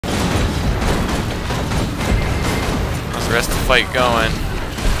the rest of the fight going.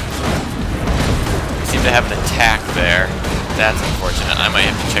 We seem to have an attack there. That's unfortunate. I might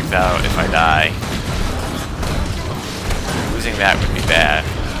have to check that out if I die. Losing that would be bad.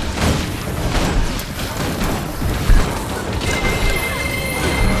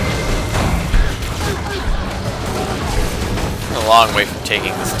 We're a long way from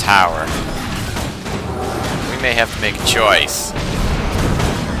taking this tower. We may have to make a choice.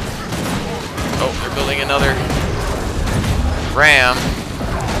 Oh, they're building another ram.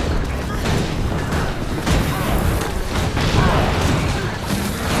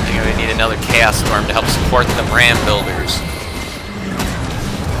 I think we need another chaos storm to help support the ram builders.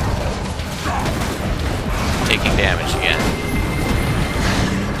 Taking damage again.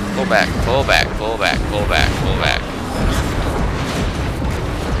 Pull back, pull back, pull back, pull back, pull back.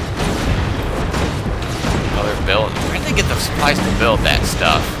 Oh, they're building. Where did they get the supplies to build that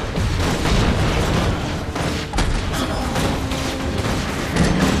stuff?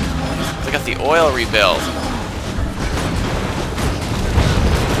 They got the oil rebuild.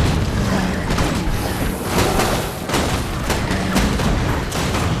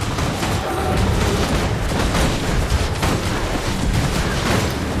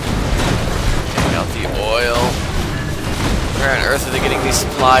 Taking out the oil. Where on earth are they getting these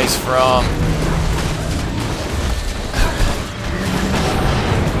supplies from?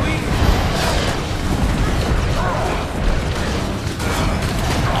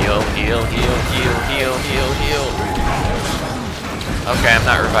 Heal, heal, heal, heal, heal, heal. Okay, I'm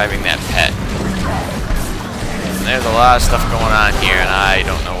not reviving that pet. And there's a lot of stuff going on here, and I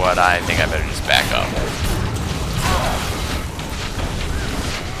don't know what. I think I better just back up.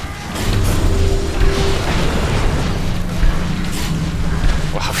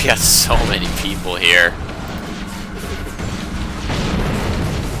 Wow, we got so many people here.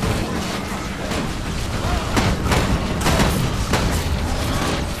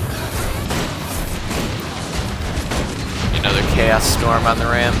 Another chaos storm on the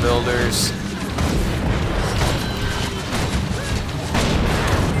ram builders.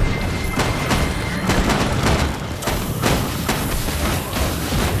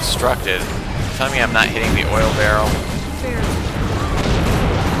 Obstructed. Telling me I'm not hitting the oil barrel.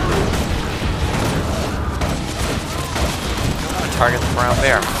 I'm gonna target the brown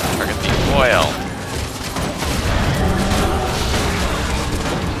bear. I'm gonna target the oil.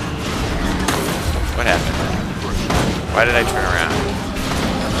 What happened? Why did I turn around?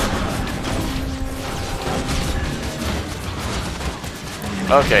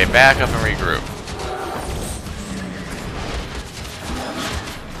 Okay, back up and regroup.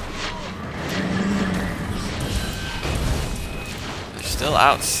 They're still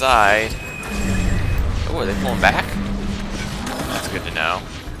outside. Oh, are they pulling back? That's good to know.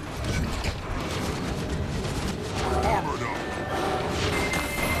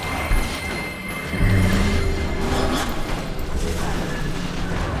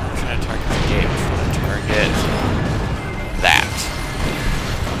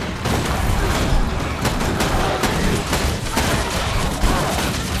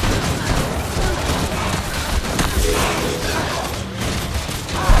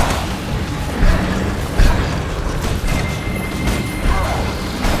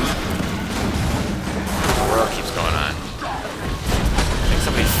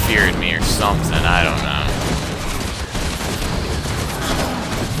 Feared me or something, I don't know.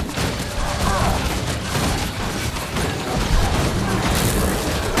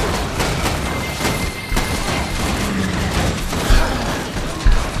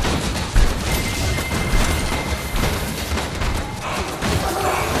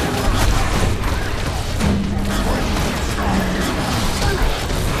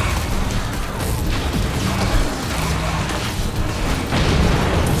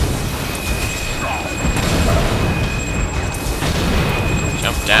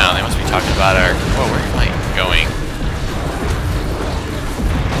 Down. They must be talking about our... Whoa, where am I going?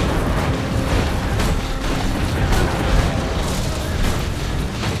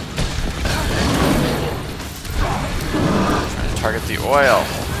 Trying to target the oil.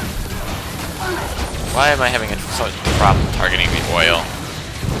 Why am I having such a problem targeting the oil?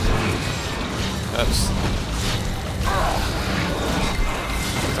 Oops.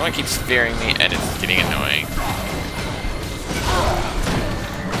 Someone keeps fearing me and it's getting annoying.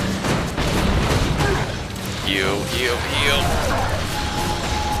 Heal, heal, heal.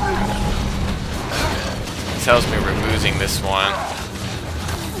 It tells me we're losing this one.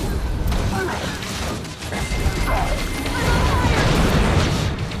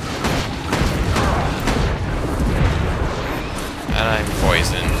 And I'm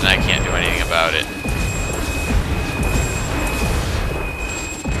poisoned, and I can't do anything about it.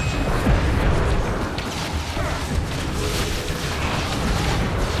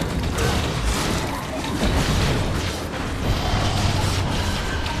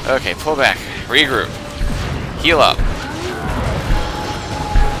 Okay, pull back. Regroup. Heal up.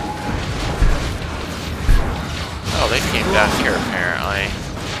 Oh, they came down here, apparently.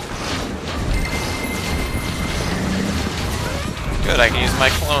 Good, I can use my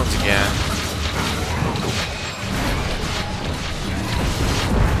clones again.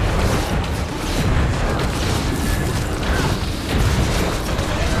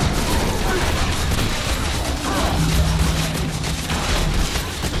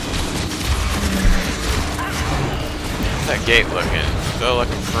 How's that gate looking? Still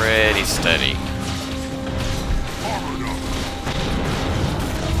looking pretty steady.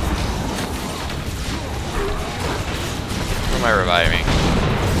 Who am I reviving?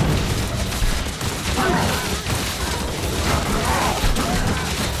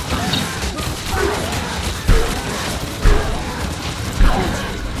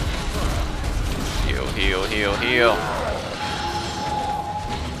 Heal, heal, heal, heal.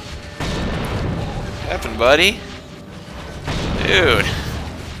 What happened, buddy? Dude.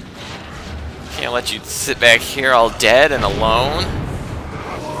 Can't let you sit back here all dead and alone.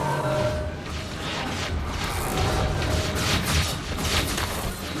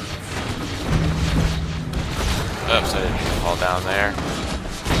 Oops, I didn't mean to fall down there.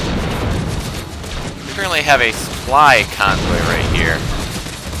 We currently have a supply convoy right here.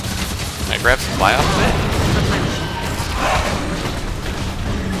 Can I grab supply off of it?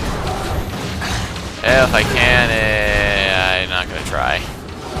 If I can, I'm not gonna try.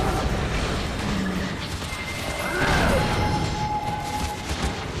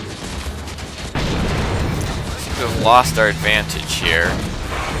 Seem to have lost our advantage here.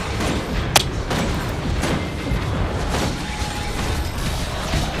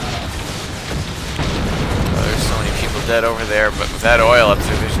 Dead over there, but with that oil up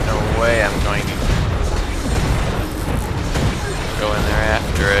there, there's no way I'm going to go in there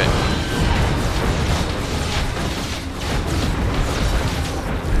after it.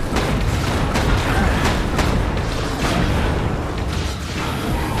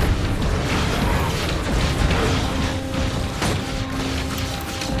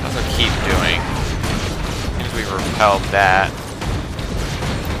 How's our keep doing? Seems we repelled that.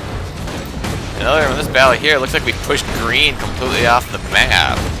 Another in this battle here, it looks like we pushed green completely off the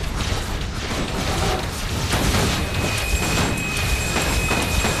map.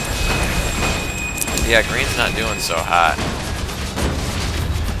 Yeah, green's not doing so hot.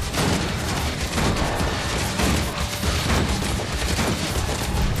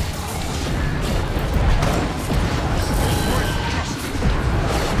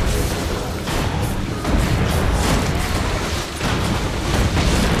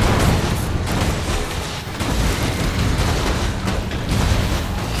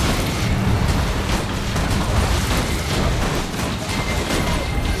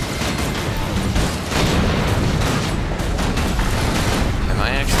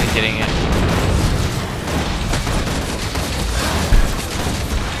 Hitting it.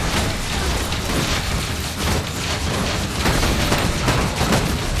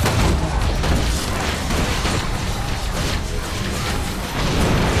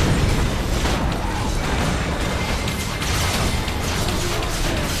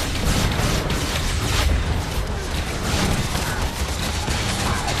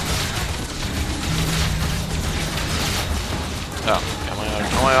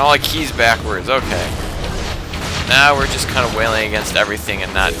 All the keys backwards, okay. Now we're just kind of wailing against everything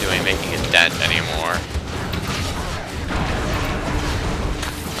and not making a dent anymore.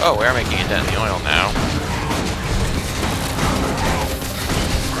 Oh, we are making a dent in the oil now.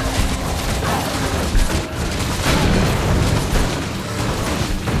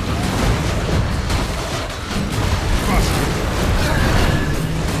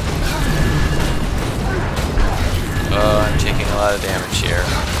 Oh, I'm taking a lot of damage here.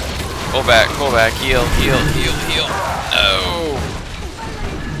 Pull back, heal, heal, heal, heal. No!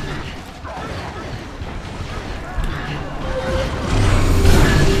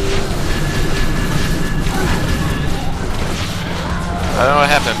 I don't know what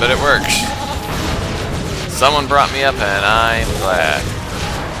happened, but it works. Someone brought me up and I'm glad.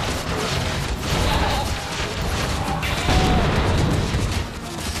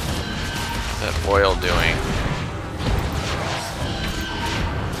 What's that oil doing?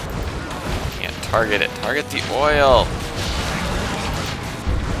 Target it. Target the oil.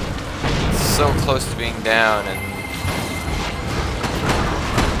 It's so close to being down, and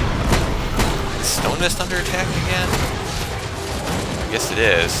is Stone Mist under attack again? I guess it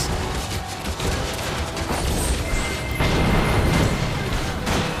is.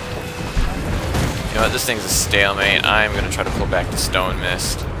 You know what? This thing's a stalemate. I'm gonna try to pull back the Stone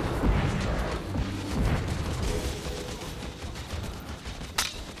Mist.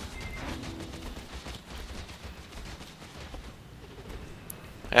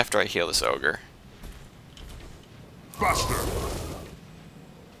 After I heal this ogre. Faster.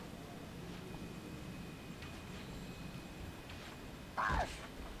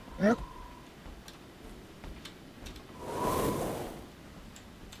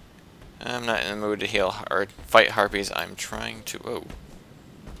 I'm not in the mood to heal or fight harpies. I'm trying to. Oh.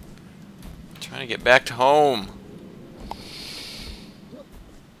 Trying to get back to home.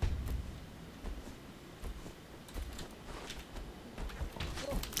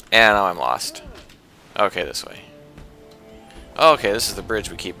 And now I'm lost. Okay, this way. Okay, this is the bridge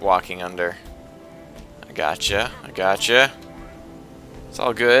we keep walking under. I gotcha. I gotcha. It's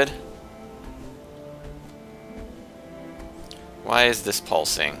all good. Why is this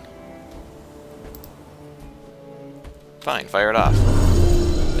pulsing? Fine, fire it off.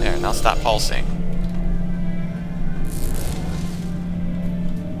 There, now stop pulsing.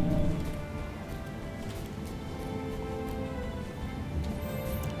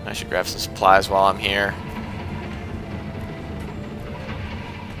 I should grab some supplies while I'm here.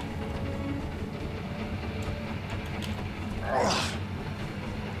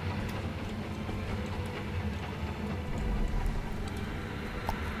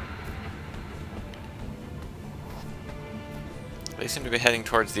 They seem to be heading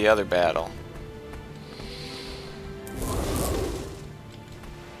towards the other battle.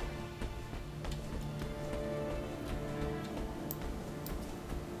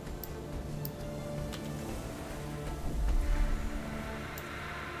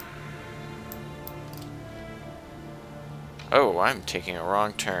 Oh, I'm taking a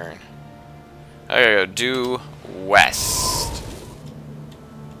wrong turn. I gotta go due west.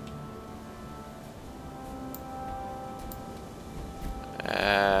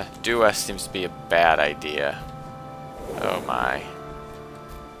 Due west seems to be a bad idea. Oh my.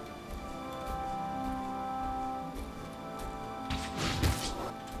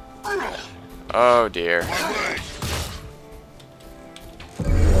 Oh dear.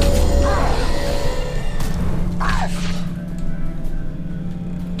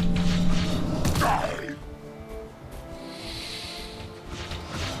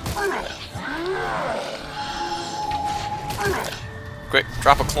 Quick,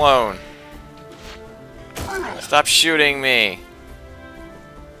 drop a clone. Stop shooting me.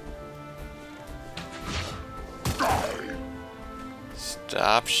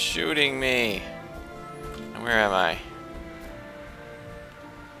 Stop shooting me. Where am I?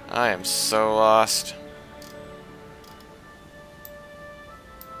 I am so lost.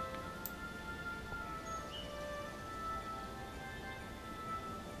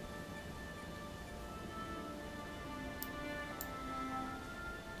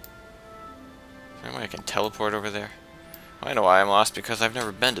 Is there any way I can teleport over there? I know why I'm lost, because I've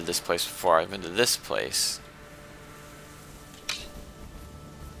never been to this place before. I've been to this place.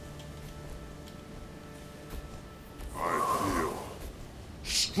 I feel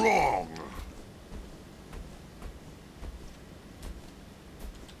strong.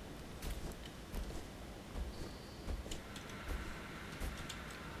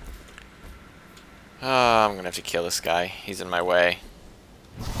 Oh, I'm gonna have to kill this guy. He's in my way.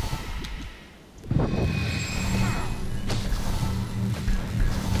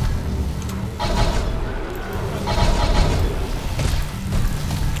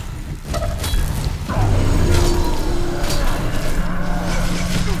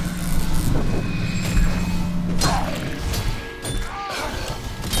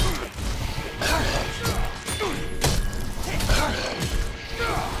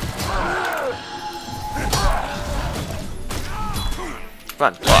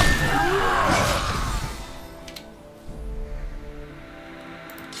 Come on, blow up.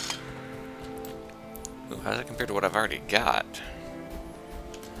 Ooh, how does that compare to what I've already got?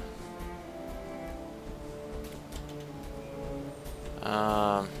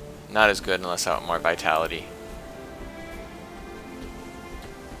 Not as good unless I want more vitality.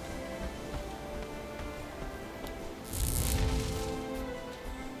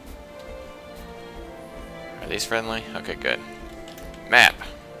 Are these friendly? Okay, good. Map.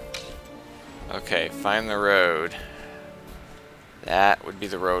 Okay, find the road. That would be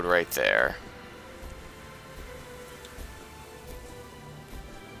the road right there.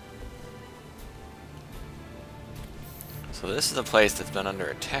 So this is the place that's been under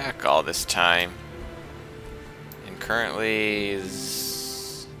attack all this time. And currently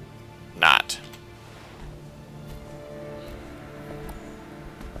is not.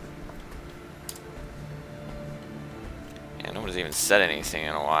 Yeah, nobody's even said anything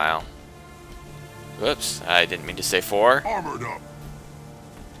in a while. Whoops, I didn't mean to say 4. Armored up.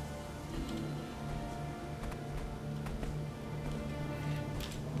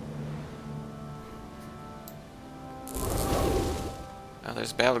 Now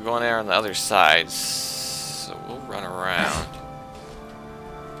there's a battle going there on the other side, so we'll run around.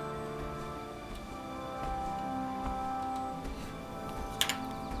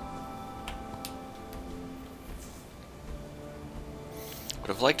 Would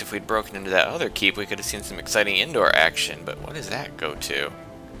have liked if we'd broken into that other keep, we could have seen some exciting indoor action, but what does that go to?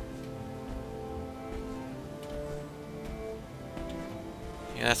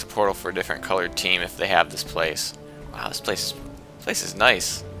 Yeah, that's a portal for a different colored team if they have this place. Wow, this place is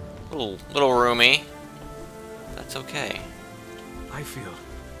nice. Little roomy. That's okay. I feel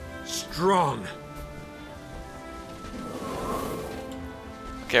strong.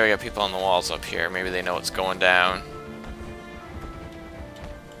 Okay, we got people on the walls up here. Maybe they know what's going down.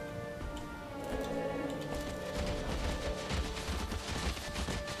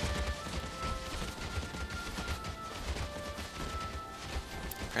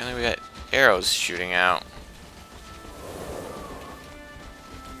 Apparently we got arrows shooting out.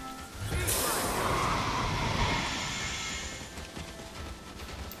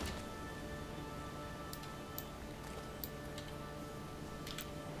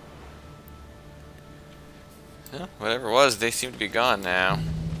 Well, whatever it was, they seem to be gone now.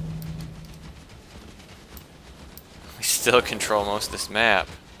 We still control most of this map.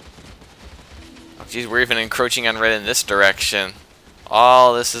 Oh geez, we're even encroaching on red in this direction.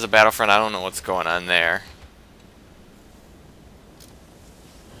 All this is a battlefront, I don't know what's going on there.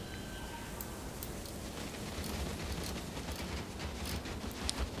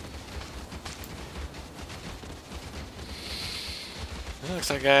 It looks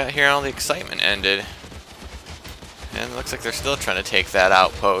like here all the excitement ended. And it looks like they're still trying to take that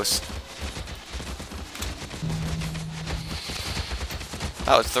outpost.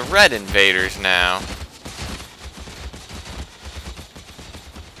 Oh, it's the red invaders now.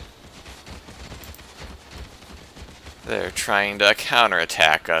 They're trying to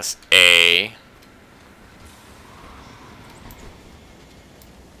counterattack us, eh?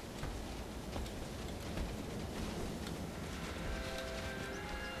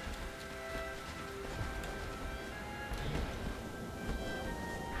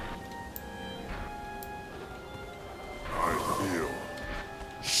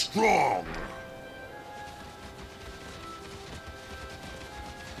 Strong.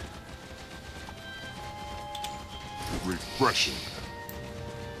 Refreshing.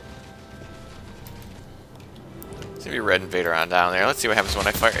 There's gonna be a red invader on down there. Let's see what happens when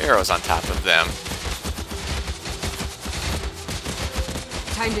I fire arrows on top of them.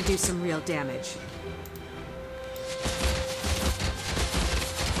 Time to do some real damage.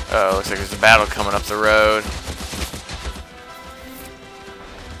 Oh, looks like there's a battle coming up the road.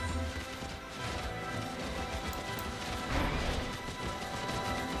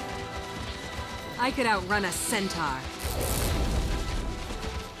 I could outrun a centaur.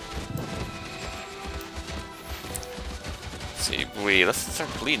 Let's see, let's start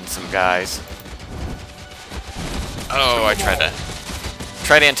bleeding some guys. Oh, I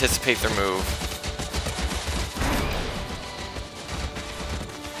tried to anticipate their move.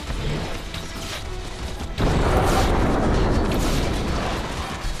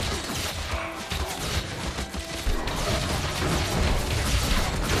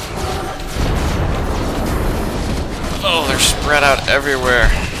 Oh, they're spread out everywhere.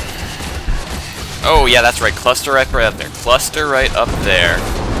 Oh, yeah, that's right. Cluster right up there. Cluster right up there.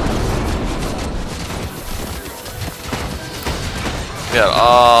 We got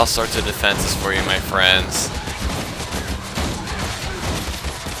all sorts of defenses for you, my friends.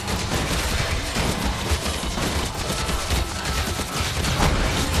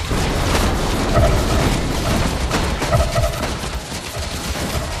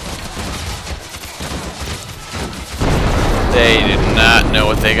 They did not know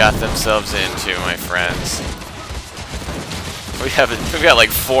what they got themselves into, my friends. We've got like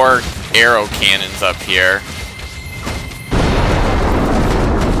 4 arrow cannons up here.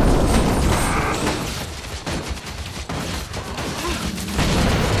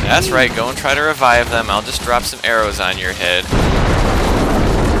 That's right, go and try to revive them. I'll just drop some arrows on your head.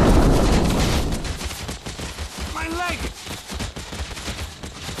 My leg.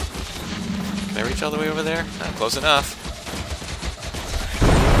 Can I reach all the way over there? Not close enough.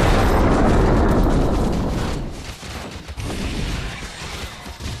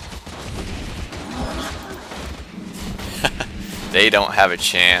 They don't have a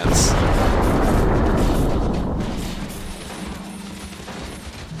chance.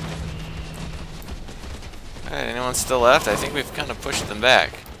 Alright, anyone still left? I think we've kind of pushed them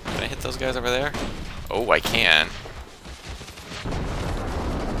back. Can I hit those guys over there? Oh, I can.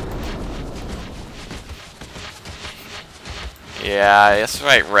 Yeah, that's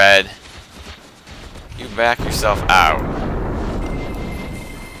right, Red. You back yourself out.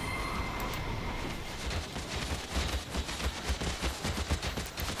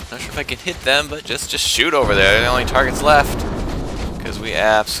 Not sure if I can hit them, but just shoot over there. They're the only targets left. Because we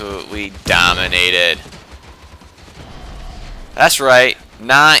absolutely dominated. That's right.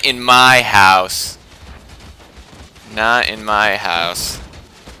 Not in my house. Not in my house.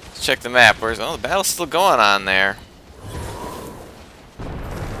 Let's check the map. Where's... Oh, the battle's still going on there.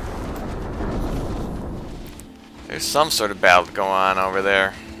 There's some sort of battle going on over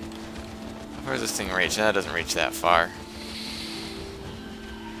there. Where's this thing reach? That doesn't reach that far.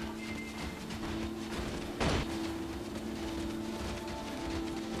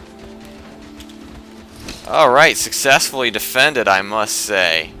 Alright, successfully defended, I must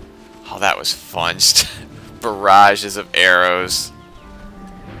say. Oh, that was fun. Just barrages of arrows.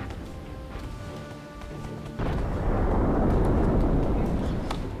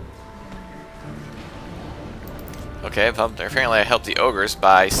 Okay, apparently I helped the ogres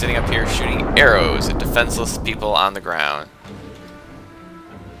by sitting up here shooting arrows at defenseless people on the ground.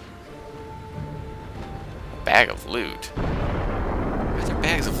 A bag of loot. Why are there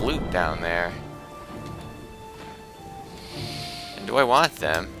bags of loot down there? And do I want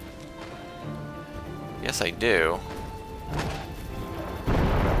them? Yes, I do.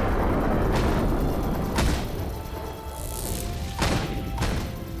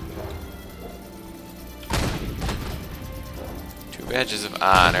 Two badges of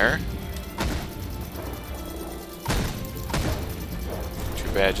honor.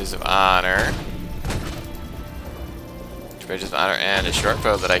 Two badges of honor. Two badges of honor and a short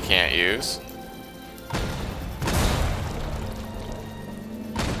bow that I can't use.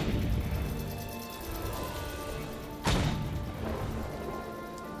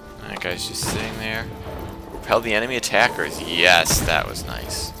 Guy's just sitting there. Repel the enemy attackers. Yes, that was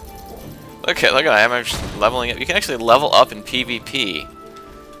nice. Look at I'm actually leveling up. You can actually level up in PvP.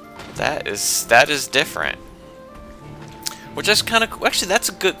 That is different. Which is kind of actually that's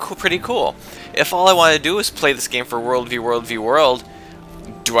a pretty cool. If all I want to do is play this game for World v World,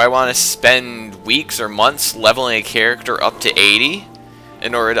 do I want to spend weeks or months leveling a character up to 80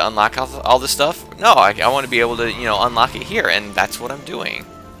 in order to unlock all this stuff? No, I want to be able to unlock it here, and that's what I'm doing.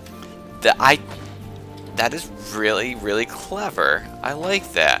 That is really, really clever. I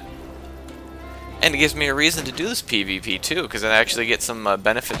like that. And it gives me a reason to do this PvP too, because I actually get some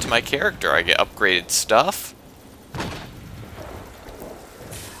benefit to my character. I get upgraded stuff.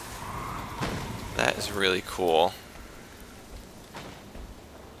 That is really cool.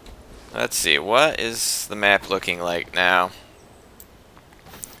 Let's see, what is the map looking like now?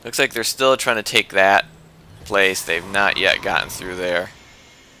 Looks like they're still trying to take that place. They've not yet gotten through there.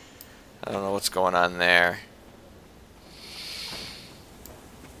 I don't know what's going on there.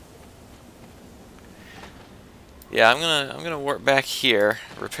 Yeah, I'm gonna work back here,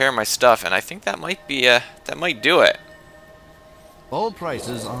 repair my stuff, and I think that might be that might do it. All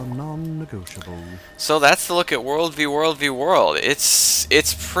prices are non-negotiable. So that's the look at World v World. It's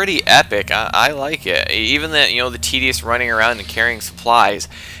pretty epic. I like it. Even the the tedious running around and carrying supplies.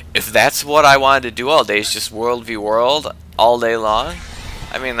 If that's what I wanted to do all day, is just World v World all day long.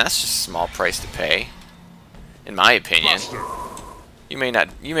 I mean, that's just a small price to pay, in my opinion. You may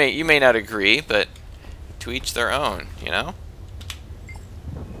not agree, but to each their own,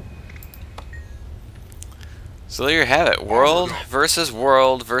 So there you have it, World versus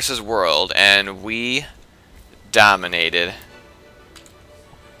World, and we dominated.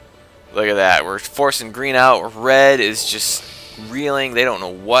 Look at that, we're forcing green out. Red is just reeling. They don't know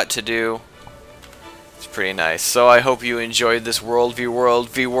what to do. Pretty nice. So I hope you enjoyed this World v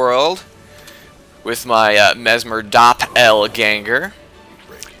World with my Mesmer WvWvW ganger,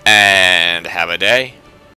 and have a day.